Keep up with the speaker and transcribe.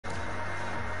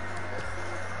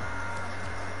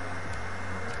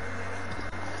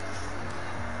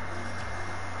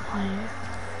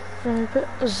Then we put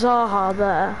Zaha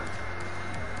there.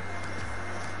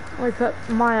 We put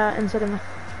Maya instead of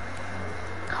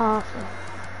McCarthy.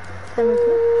 Then we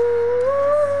put...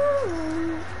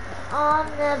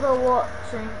 I'm never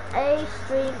watching a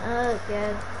streamer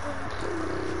again.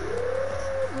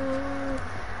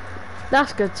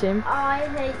 That's good, Tim. I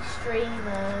hate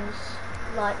streamers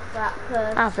like that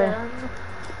Have you? person.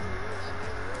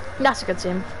 That's a good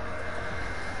team.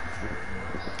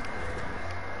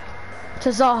 To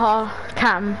Zaha,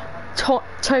 Cam,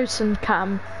 Tosin,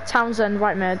 Cam, Townsend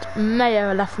right mid,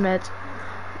 Mayo left mid,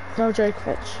 no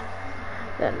Djokovic.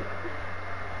 Then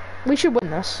we should win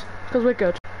this because we're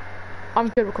good. I'm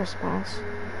good with Crystal Palace.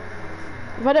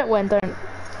 If I don't win, don't.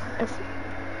 If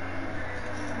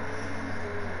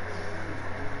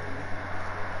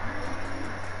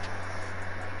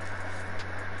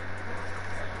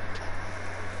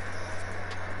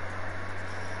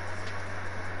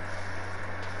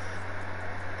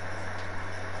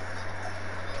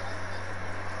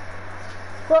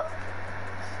What?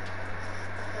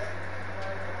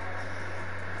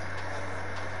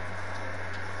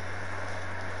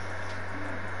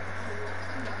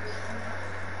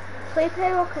 We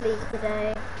play Rocket League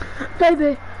today.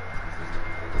 Baby.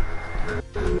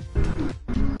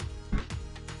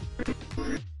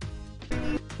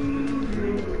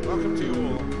 Welcome to you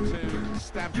all to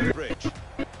Stamford Bridge.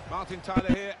 Martin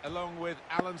Tyler here, along with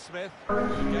Alan Smith. The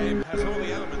game has all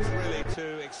the elements really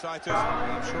to excite us.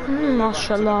 I'm sure it will live up to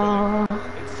the Mashallah. billing.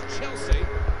 It's Chelsea,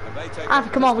 and they take Alfie,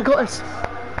 come on, we got this.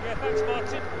 Yeah, thanks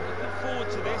Martin. Looking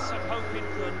forward to this. I'm hoping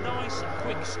for a nice,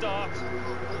 quick start.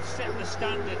 We've set the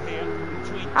standard here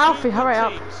between Alfie, two hurry good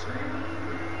up. teams.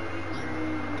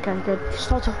 Okay, good.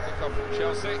 Start off. Kick-off from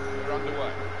Chelsea. We're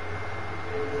underway.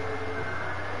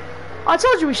 I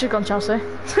told you we should have gone Chelsea.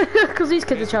 Because these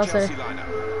kids are Here's the Chelsea. lineup.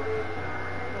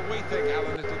 Well, we think,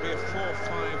 Alan, it'll be a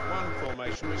 4-5-1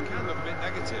 formation, which can look a bit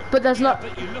negative. But there's not.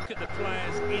 But you look at the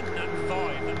players in that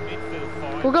five, that midfield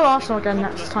five. We'll go I Arsenal think again we've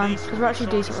next got time, at least 'cause we're actually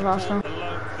trying to decent with support Arsenal. the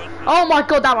lone front Oh my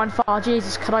god, that went far.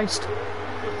 Jesus Christ. Good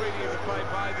reading of the play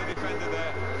by the defender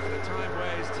there at a time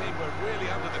where his team were really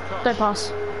under the cosh. Don't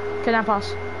pass. Okay, now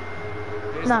pass.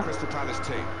 Here's No. the Crystal Palace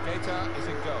team. Keita is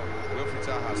in goal. Wilfried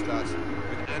Zaha starts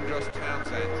with Andros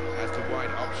Townsend as to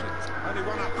wide options. Only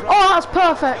one up front. Oh, that's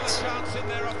perfect. Chance in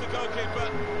there off the goalkeeper.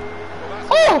 Well, that's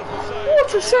a Oh, wonderful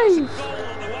what a save. save. goal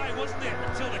on the way, wasn't it?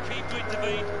 Until the keeper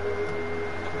intervened.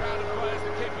 The crowd of players,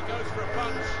 the keeper goes for a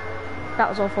punch. That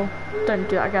was awful. Don't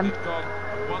do that again. They've gone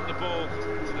and won the ball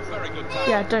with a very good tackle.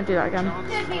 Yeah, don't do that again. Chance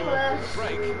Could be for worse. a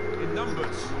break in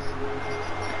numbers.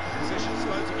 Position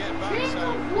slow to get back, so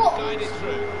What? guided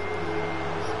through.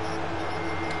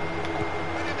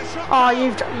 And in the shot Oh, now.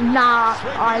 you've... Nah,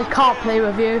 I can't play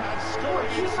with you. And scoring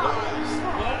in style. Well,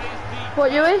 that is the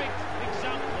What, Yui? perfect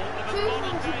example of a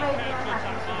modern day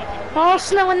counter-attack, Martin.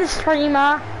 Arsenal in the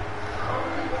streamer.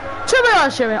 To be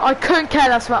honest, Yui, I couldn't care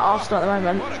less about Arsenal at the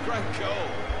moment. What a great goal.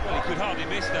 Well, he could hardly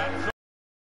miss that.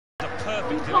 A perfect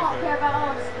Can't delivery. care about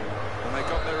Arsenal. And they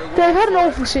got their reward. They've had an for it.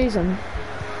 awful season.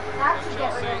 They actually get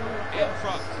Chelsea rid of all in your pits.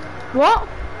 front. What?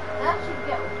 They actually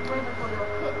get rid of all your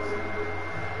pits.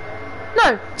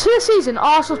 No, to the season,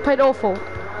 Arsenal's played awful.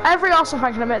 Every Arsenal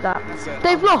fan can admit that.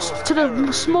 They've lost to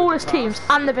the smallest teams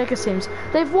and the biggest teams.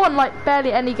 They've won like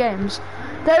barely any games.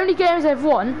 The only games they've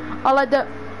won are like they're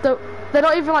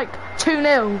not even like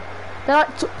 2-0. They're like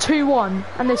 2-1,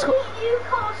 and they score.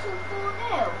 Newcastle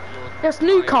 4-0. It's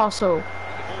Newcastle. The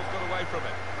ball's got away from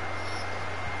it.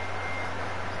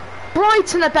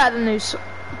 Brighton are better than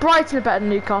Brighton are better than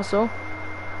Newcastle.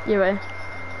 Yui.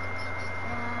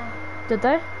 Did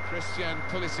they? Christian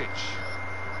Pulisic.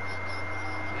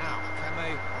 Now, can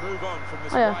they move on from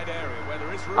this Oh, yeah. wide area where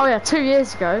there is room? Oh yeah, 2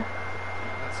 years ago.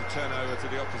 That's a turnover to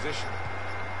the opposition.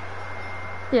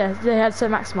 Yeah, they had Sir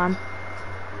Maximan.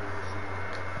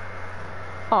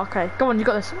 Oh, okay. Go on, you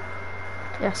got this.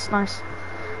 Yes, nice.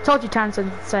 Told you Townsend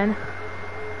insane.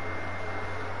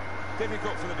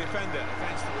 Difficult for the defender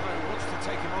against the player who wants to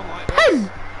take him on like this. Pen!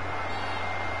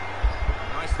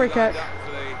 Nicely Free lined kick. up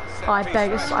for the set I piece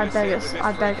beg us, I specialist beg here us, with this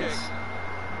I free beg kick. us.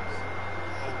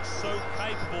 Oh, so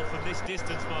capable from this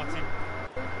distance, Martin.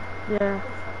 Yeah.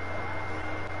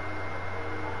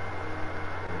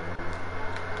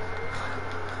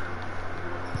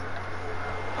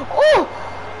 Oh!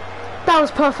 That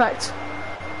was perfect.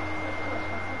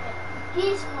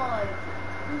 Gizmo.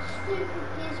 You stupid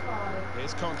Gizmo.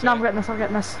 Here's Conte. No, I'm getting this, I'm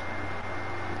getting this.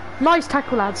 Nice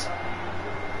tackle, lads.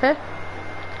 Here.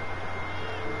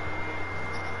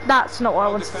 That's not what I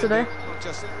Well wanted to do. defended, not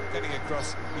just getting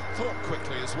across, he thought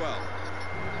quickly as well.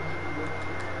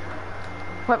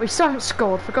 Wait, we still haven't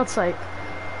scored, for God's sake.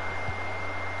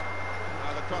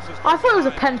 Now the crosses. I thought it was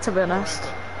a pen, to be honest.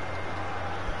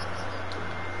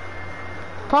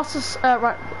 Pass us,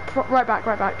 right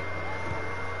back.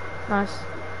 Nice.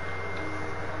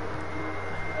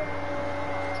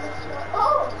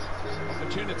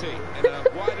 Opportunity in a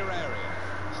wider area.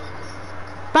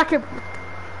 Back up.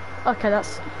 Okay,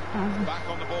 that's. Back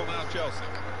on the ball now, Chelsea.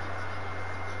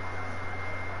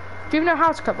 Do you know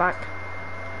how to cut back?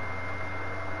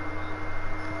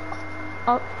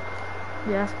 Oh,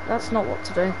 yeah, that's not what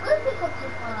to do.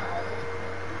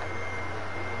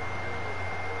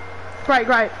 Great.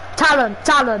 Talent.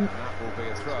 That will be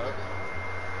a throw.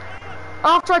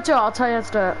 After I do it, I'll tell you how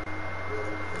to do it.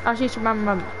 I just need to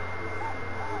remember.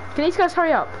 Can these guys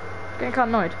hurry up? I'm getting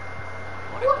kind of annoyed.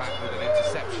 Won it back with an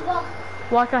interception.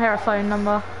 Why can I hear a phone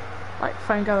number? Like,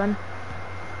 phone going.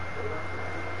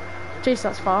 Jeez,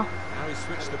 that's far. Now he's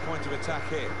switched the point of attack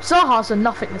here. Zaha's done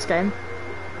nothing this game.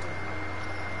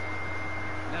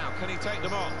 Now, can he take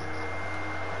them on?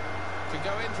 Can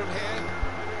go in from here.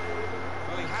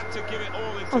 Well, he had to give it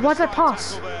all into why'd the I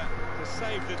pass? tackle there to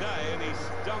save the day, and he's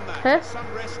done that. Here? Some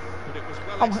risk, but it was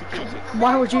well Oh my, executed.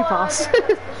 why would you pass?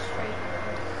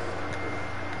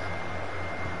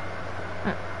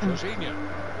 Jorginho. He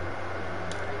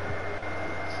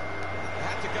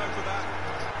had to go for that,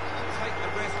 take the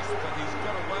risks, but he's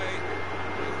got away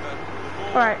with the ball.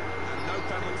 Alright. And no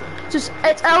penalty. Just,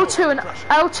 it's L2 and R1. Passed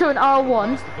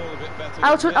the ball a bit better.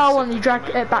 L2 and Yes, R1, you if drag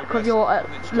make it back with progress, your and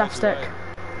it's left straight stick. away.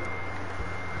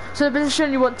 So the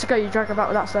position you want to go, you drag it back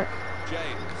with that stick.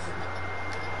 James.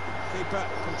 Keeper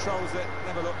controls it,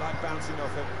 never looked like bouncing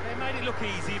off it. They made it look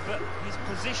easy, but his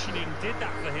positioning did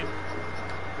that for him.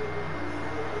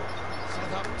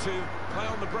 Set up to play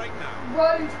on the break now.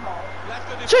 Roadhog. Left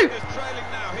the Shoot! defenders trailing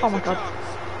now. Here's Oh my the God.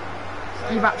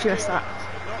 chance. You've actually missed that.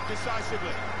 Not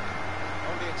decisively.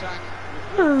 On the attack.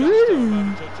 Oh, With gusto a really?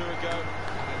 moment or two ago,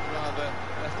 and rather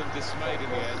left them dismayed in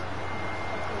the end.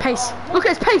 Pace. Look at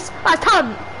his pace. That's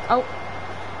talent. Oh,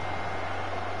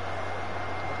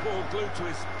 The ball glued to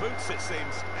his boots, it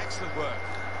seems. Excellent work.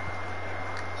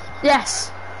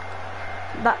 yes.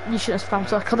 That you should have spam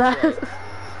circle there.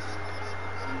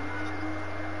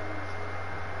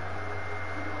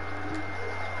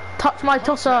 Touch my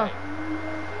tosser.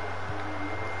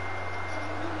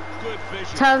 Good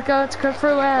vision. Telgo to go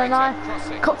through it, and I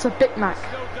Crossing. copped a Big Mac.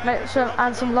 Make sure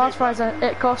and some large fries. And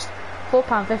it cost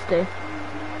 £4.50.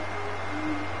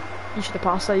 You should have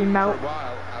passed, so you For a melt.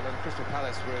 while, Alan, Crystal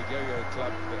Palace were a yo-yo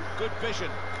club, but good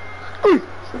vision. Ooh.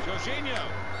 Jorginho.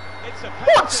 It's a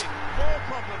What? penalty. More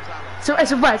problems, Alan. So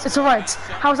it's a red. It's a red.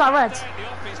 How's that red? Day in the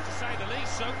office, to say the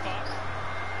least, so far.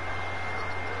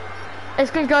 It's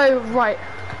gonna go right.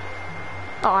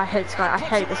 Oh, I hate this guy. I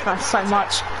hate this guy so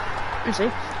much. You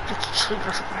see?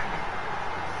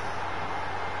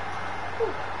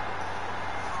 Well,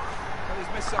 he's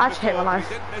missed some I just hate my before, but life.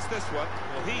 he didn't miss this one.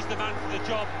 Well, he's the man for the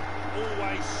job.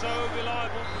 Always so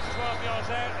reliable from 12 yards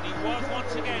out, and he was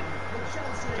once again.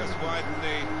 Just widen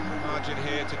the margin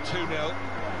here to 2-0.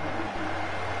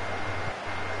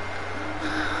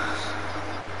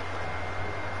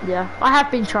 Yeah, I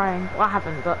have been trying. Well, I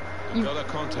haven't, but N'Golo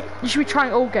Conte. you should be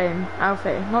trying all game,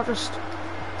 Alfie, not just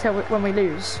till when we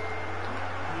lose.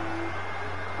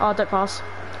 Oh, don't pass.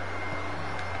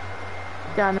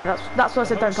 Yeah, no, that's what I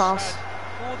said. Don't pass.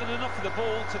 Had more than enough of the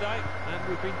ball today, and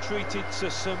we've been treated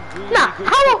to some really Nah, good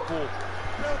how- football.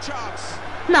 Real chance.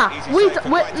 Nah, Easy we save for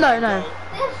no Guaita. no.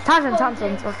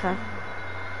 Tanzan, okay.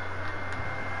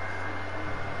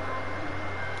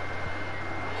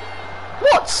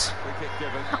 What? Free kick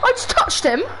given. I just touched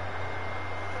him.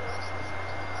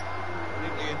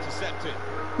 Neatly intercepted.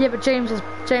 Yeah, but James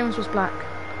was black.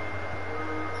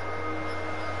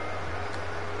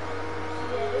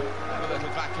 And a little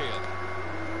back heel.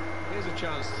 Here's a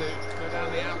chance to go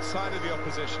down the outside of the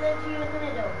opposition. 2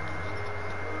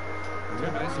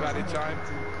 minutes of added time.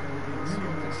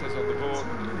 It says on the board.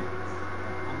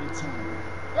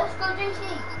 Let's go, JT.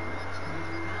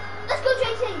 Let's go,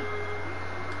 JT.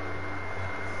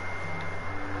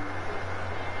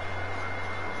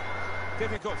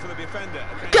 Difficult for the defender.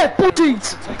 Get bodied!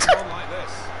 To take it on like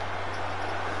this.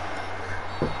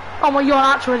 Oh my, you're an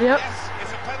actual idiot. Yes,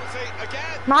 it's a penalty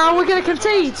again. Now we're gonna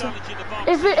concede. Challenge in the box.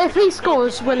 If he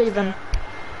scores, we're leaving.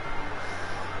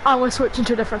 And we're switching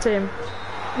to a different team.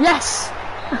 Yes.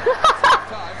 Time, 2-0.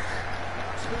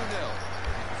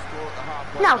 Score at the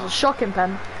halfway That was a mark. shocking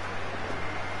pen.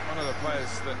 One of the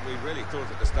players that we really thought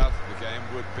at the start of the game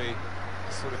would be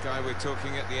the sort of guy we're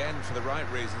talking at the end for the right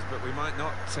reasons, but we might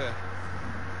not.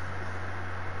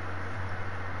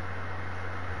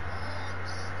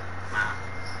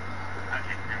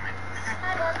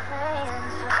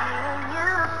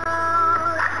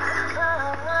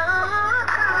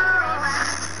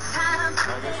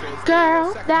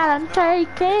 girl that I'm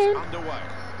taking. Underway.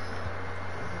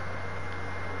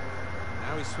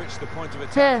 Now he's switched the point of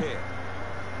attack here.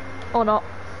 Or not.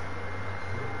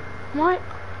 What?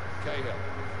 Cahill.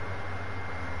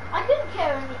 I didn't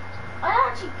care any. I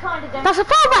actually kind of don't. That's a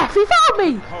foul, ref! He fouled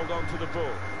me! Hold on to the ball.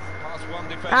 Past one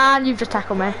defender. And you've just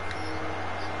tackled me. Well,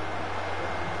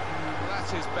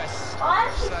 that's his best. I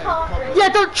actually save can't probably. really. Yeah,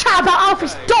 don't chat about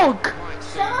Alfie's dog!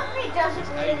 Some of me doesn't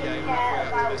really care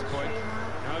about this point.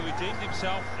 No, he redeemed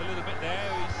himself a little bit there.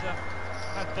 He's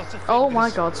had butterfingers Oh my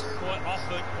god. quite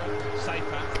often. Safe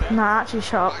hands there. Nah, actually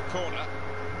shut up. Back corner.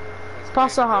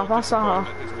 Pass the half, pass the half.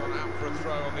 He's gone out for a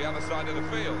throw on the other side of the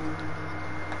field.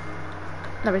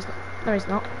 No, he's not. No, he's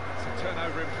not. It's a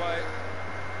turnover in play.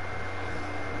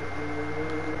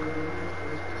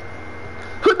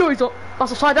 No, he's not.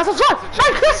 That's offside, that's offside!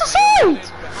 No, that's offside!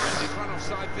 He's run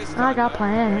offside this I time, got though.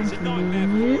 plans for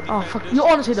you. Oh, fuck. You're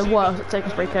honestly the worst at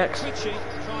taking free kicks. Twitchy,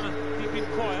 trying to keep him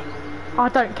quiet. I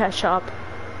don't care, shut up.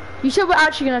 You said we're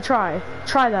actually gonna try.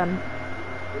 Try then.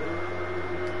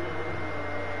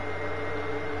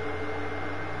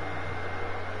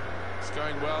 It's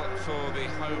going well for the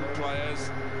home players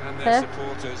and their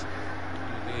supporters.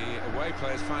 The away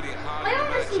players finding it hard I to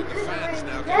match, honestly and the couldn't fans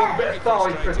really now dare. getting A bit very of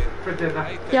thigh frustrated. for dinner.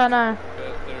 They think Yeah, I know.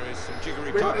 that there is some jiggery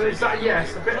Is pokery that going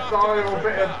yes? A on. bit of thigh or a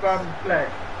bit of leg?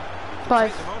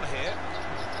 Both. Take them on here.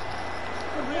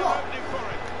 A real opening for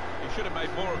him. He should have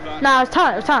made more of that. Nah, it's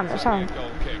time, it's time, it's time.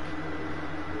 Goal kick.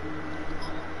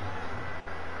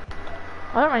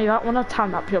 I don't really want to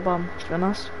tan up your bum, to be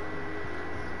honest.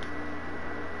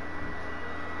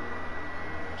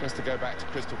 Just to go back to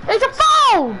Crystal It's Palace. a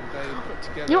foul! And they put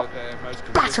together You're their most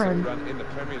battering. consistent run in the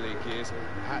Premier League years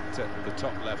at the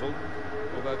top level.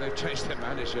 Although they've changed their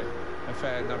manager a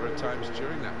fair number of times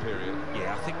during that period.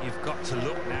 Yeah, I think you've got to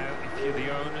look now, if you're the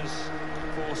owners,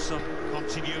 for some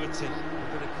continuity,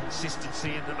 a bit of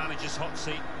consistency in the manager's hot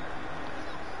seat.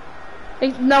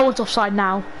 No one's offside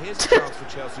now. Here's a chance for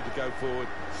Chelsea to go forward.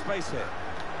 Space here.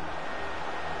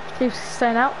 Keeps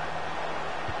staying out.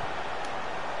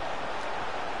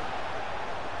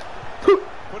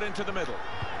 Put into the middle.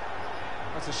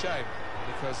 That's a shame,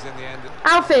 because in the end...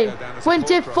 Alfie, go down as a we're in ball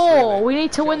Div cross, 4. really. We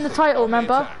need to win the Chelsea title, on the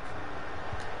remember? attack.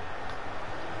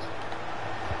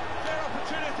 Clear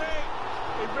opportunity.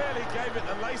 He really gave it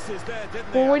the laces there,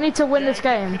 didn't Well, he? we need to win this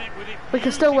game. Connect with it We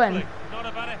can still win. beautifully. Not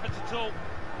a bad effort at all.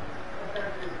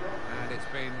 And it's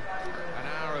been an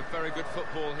hour of very good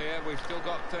football here. We've still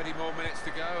got 30 more minutes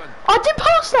to go, and I did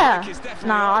pass It's there! definitely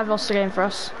Nah, on. I've lost the game for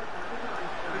us.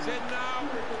 he's in now.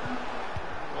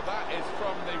 Well, that is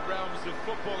from the realms of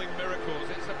footballing miracles.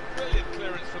 It's a brilliant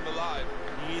clearance from the line.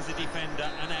 He is a defender,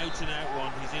 an out-and-out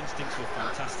one. His instincts were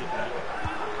fantastic there.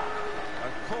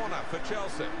 A corner for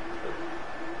Chelsea.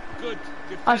 Good.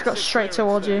 I just got straight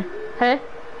towards you. Here?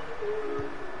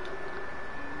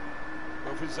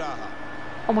 Well, for Zaha.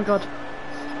 Oh my god.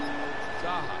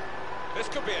 Zaha. This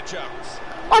could be a chance.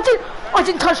 I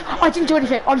didn't touch, I didn't do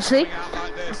anything, honestly. Coming out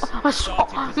like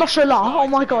this. Mashallah, oh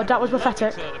my god, that was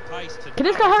pathetic. Can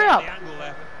this guy hurry up?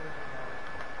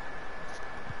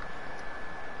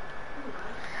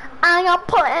 I got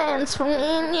plans for you.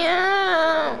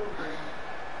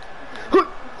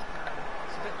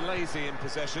 It's a bit lazy in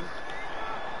possession.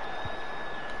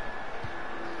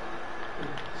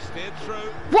 Steered through.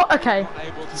 What? Okay. Not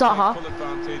able to Zaha. take full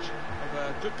advantage of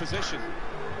a good position.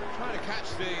 Trying to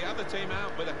catch the other team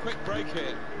out with a quick break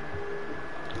here.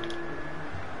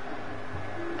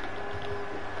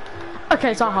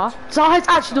 Okay, Zaha. Zaha's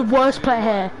actually the worst player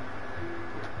here.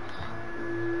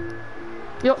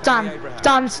 Yo,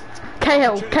 Dan's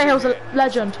Cahill's a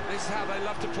legend. This is how they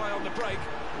love to play on the break.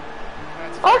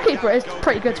 Our keeper is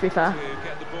pretty good, to be fair. To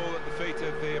get the ball at the feet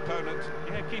of the opponent.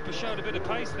 Yeah, keeper showed a bit of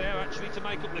pace there actually to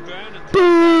make up the ground. And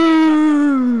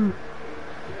Boo!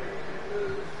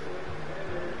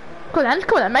 Come on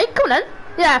then, mate, come on then.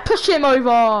 Yeah, push him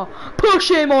over. Push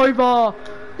him over.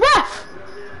 Ref!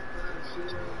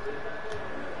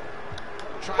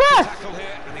 Trying Ref! to tackle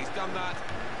here, and he's done that.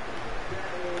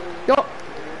 Yup.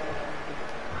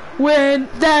 When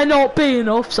they're not being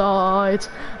offside.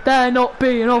 They're not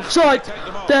being offside.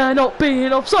 They're not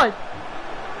being offside.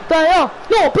 They are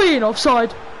not being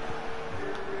offside.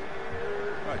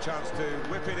 Right, chance to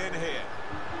whip it in here.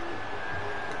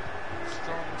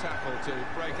 Strong tackle to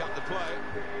break up the play.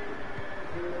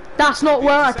 That's not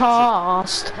where I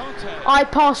passed. Conte. I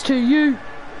passed to you.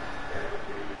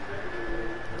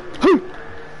 Who?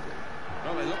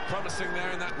 Well, they look promising there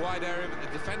in that wide area, but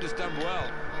the defender's done well.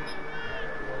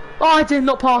 I did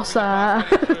not pass there.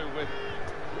 Getting through with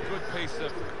a good piece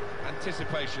of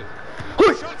anticipation.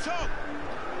 Hui. Shots on!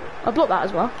 I blocked that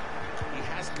as well. He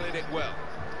has cleared it well.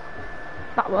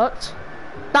 That worked.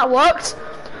 That worked.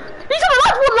 He's on the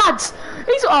left one, lads.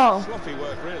 He's Sloppy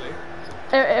work, really.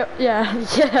 Yeah,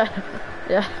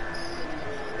 yeah.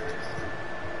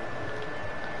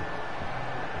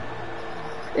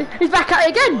 He's back at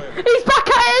it again. He's back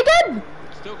at it again.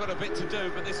 Still got a bit to do,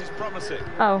 but this is promising.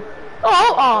 Oh.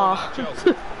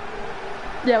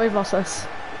 Yeah, we've lost this.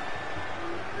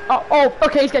 Oh,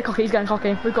 okay, he's getting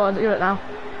cocky, We've got to do it now.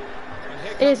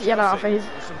 Here's yellow out face.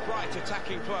 Some bright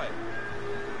attacking play.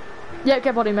 Yeah,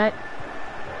 get body, mate.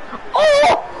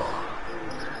 Oh!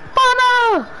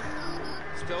 Banner!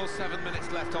 Still 7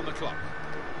 minutes left on the clock.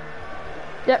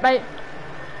 Yep, mate.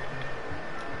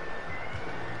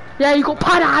 Yeah, you got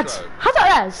Panad! How's that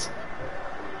theirs?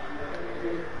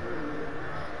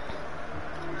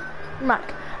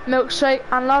 Mac, milkshake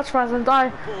and large fries and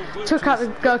I took out the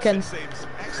gherkins.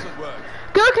 Excellent work.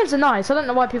 Gherkins are nice, I don't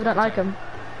know why people don't like them.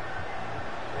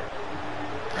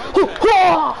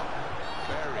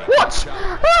 What?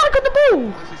 Oh, I got the ball!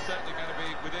 This is certainly going to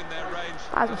be within their range.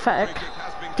 That's pathetic.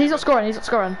 He's not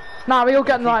scoring, Nah, we all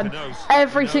get on the line.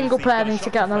 Every single player needs to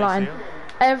get on the line.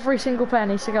 Every single player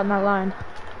needs to get on that line.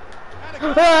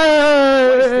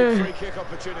 Wasted free kick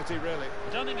opportunity, really.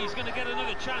 I don't think he's going to get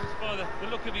another chance by the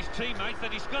look of his teammates. They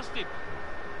discussed him.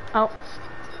 Oh.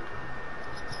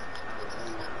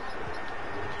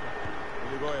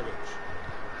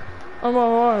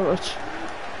 Milivojevic.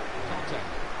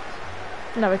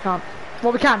 No, we can't.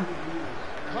 Well, we can.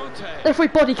 Conte. If we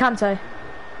body Kante.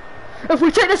 If we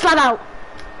take this lad out.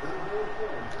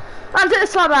 And take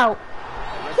this lad out.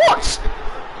 What?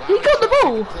 He got the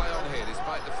ball. Play on here,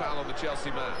 despite the foul on the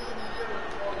Chelsea man. The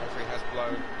referee has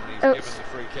blown and he's given the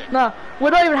free kick. No,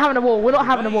 we're not even having a wall. We're not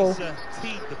having a wall.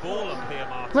 Teed the ball up here,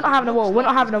 Martin. We're not having a wall. We're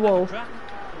not having a wall.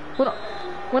 We're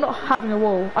not having a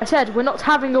wall. I said we're not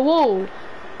having a wall.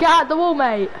 Get out the wall,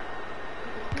 mate.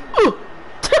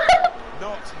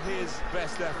 Not his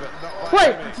best effort. Not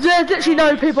Wait, there's literally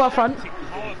no people up front.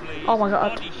 Oh my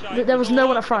god, there was no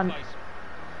one up front.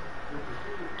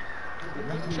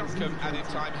 Chunkham added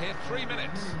time here, 3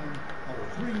 minutes.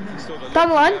 Down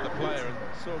the line. The player and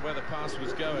saw where the pass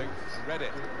was going and read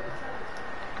it.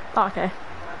 Oh, okay.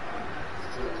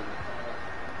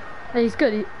 He's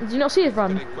good. Did you not see his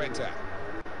run?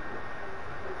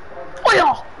 Oh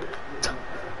yeah!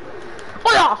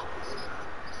 Oh yeah!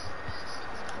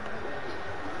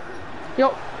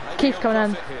 Yo, keep coming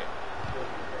in.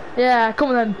 Yeah, come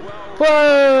on then.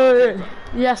 Whoa!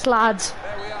 Yes, lads.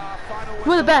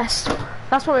 We're the best.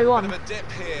 That's what we won. A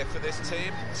dip here for this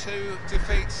team. 2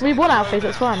 defeats. We won, Alfie.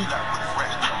 That's fun.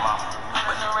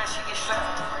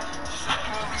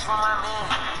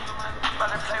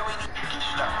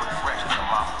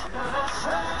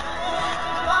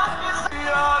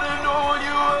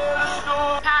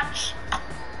 Catch.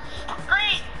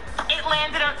 Great. It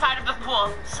landed outside of the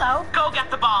pool. So? Go get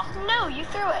the ball. No, you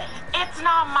threw it. It's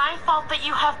not my fault that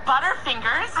you have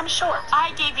butterfingers. I'm short.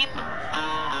 I gave you...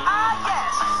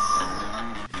 yes.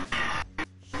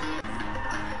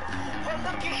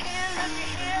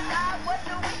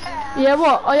 Yeah,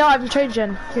 what? Oh yeah, I'm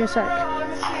changing. Give me a sec.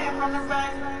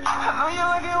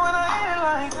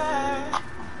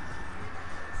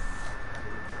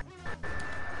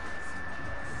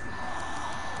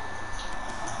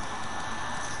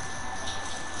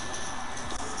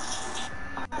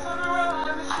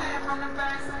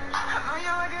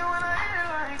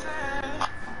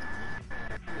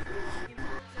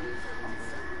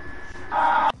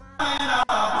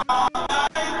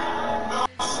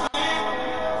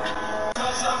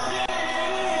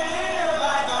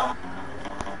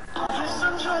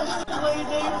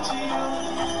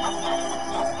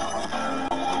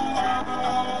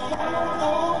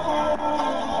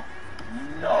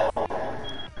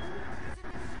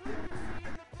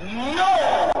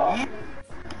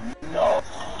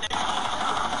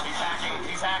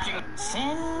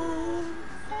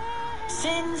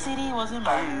 Sin City wasn't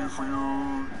made for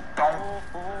you.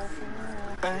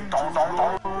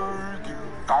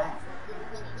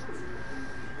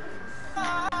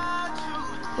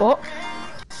 What?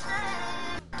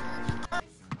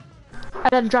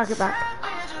 And then drag it back.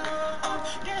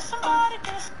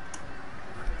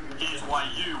 Here's why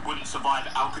you wouldn't survive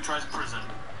Alcatraz prison.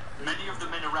 Many of the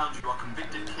men around you are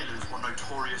convicted killers or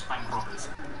notorious bank robbers.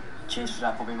 Cheers for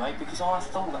that, Bobby, mate, because I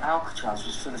thought that Alcatraz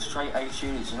was for the straight A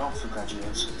students and Oxford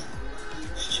graduates.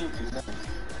 Stupid, man.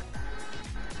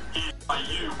 Here's why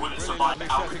you wouldn't survive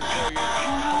Alcatraz.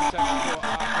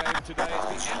 Today at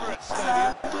the Emirates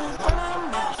Stadium.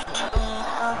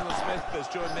 Alan Smith has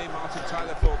joined me, Martin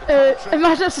Tyler for the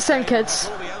imagine it's the same kids.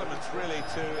 all the elements really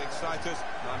to excite us,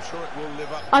 and I'm sure it will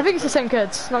live up. I think it's the same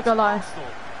kids, not gonna lie.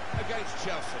 against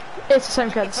Chelsea. It's the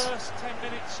same kids. The first 10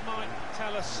 minutes might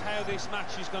tell us how this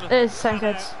match is going to It's the same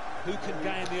kids. Who can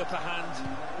gain the upper hand?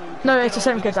 No, it's the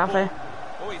same kids, Alfie.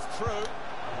 Oh, he's through. Oh,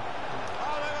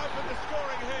 they opened the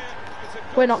scoring here. It's a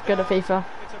good We're not good at start. FIFA.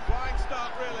 It's a flying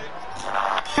start, really.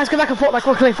 Let's go back and forth like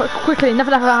quickly. Never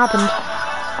happened.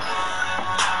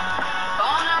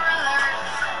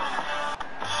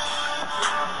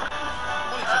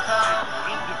 Well, it's a fine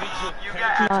individual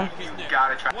counter-attack, isn't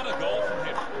it? What a goal from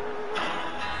him.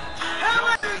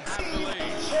 Chelsea have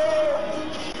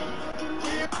the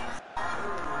lead.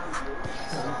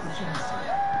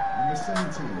 Number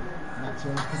 17,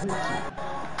 Matteo Kovacic.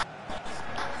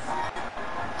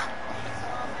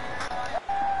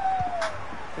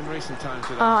 In recent times,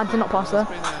 I did not pass there.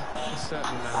 there's been a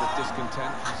certain amount of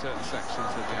discontent from certain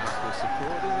sections of the Arsenal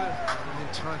support. Is there an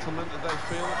entitlement that they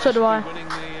feel that So they do should I. be winning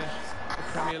the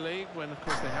Premier League when, of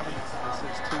course, they haven't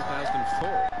since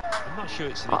 2004? I'm not sure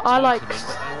it's an I like- entitlement,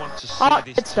 but they want to I like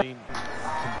see this Insta. team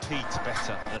compete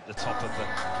better at the top of the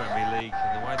Premier League in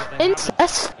the way that they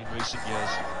Incest? haven't in recent years.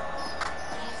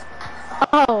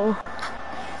 Oh.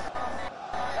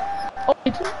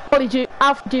 Ollie, do you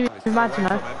imagine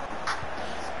that?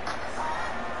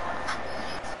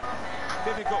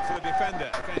 Difficult for the defender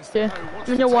against Yeah. who wants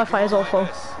Your to take Wi-Fi it is on awful. like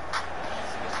this. This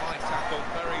high tackle,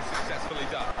 very successfully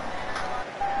done.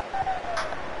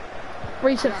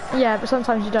 Recent, yeah, but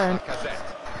sometimes you don't. Lacazette.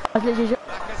 I literally just,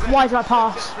 Lacazette why did I slips it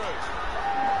pass? through.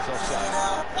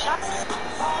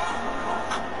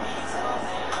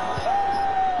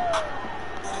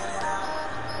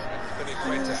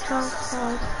 It's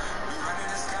offside.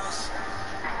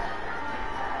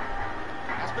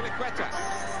 Azpilicueta.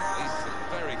 He's a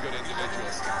very good individual.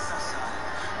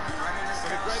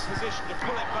 In a great position to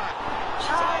pull it back.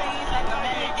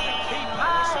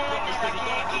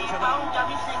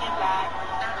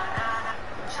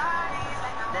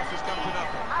 Cross has come to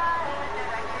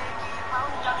nothing.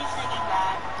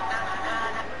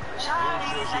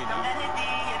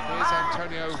 Here's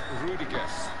Antonio Rudiger.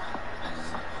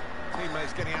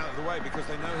 Teammates getting out of the way because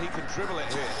they know he can dribble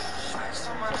it here.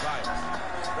 Ceballos.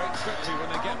 Very quickly when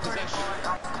they get possession.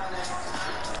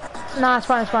 Nah, it's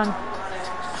fine. It's fine.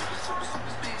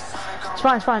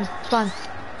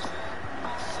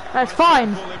 It's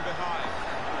fine. Ball in behind.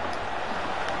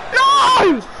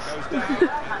 No! Goes down and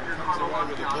comes away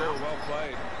with the ball. Well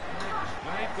played.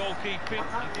 Great goalkeeping.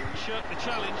 He didn't shirk the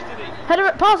challenge, did he? Header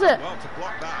it, pass it. Well to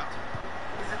block that.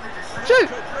 Shoot!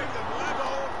 Could bring them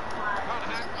level. Can't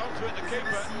hang onto it, the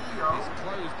keeper. He's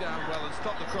closed down well and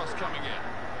stopped the cross coming in.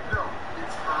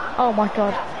 Oh my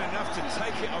god. Enough to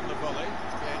take it on the volley.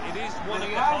 Yeah, it is one of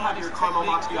the May I have hardest your caramel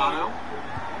techniques macchiato? going.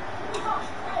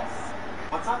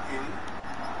 What's up, Haley?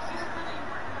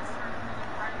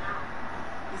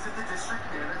 Is it the district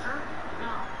manager?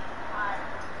 No.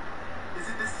 Is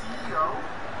it the CEO?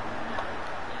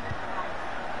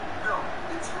 No,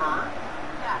 it's her.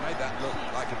 Made that look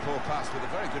like a poor pass with a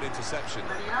very good interception.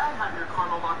 May I have your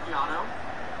caramel macchiato?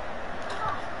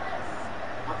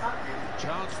 What's up, Haley?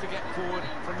 Chance to get forward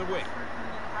from the wing.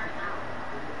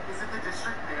 Is it the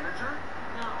district manager?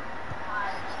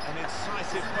 An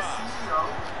incisive pass. CEO?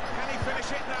 Can he finish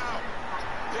it now?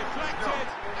 Deflected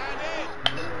and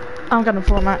in. I'm gonna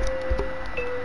format.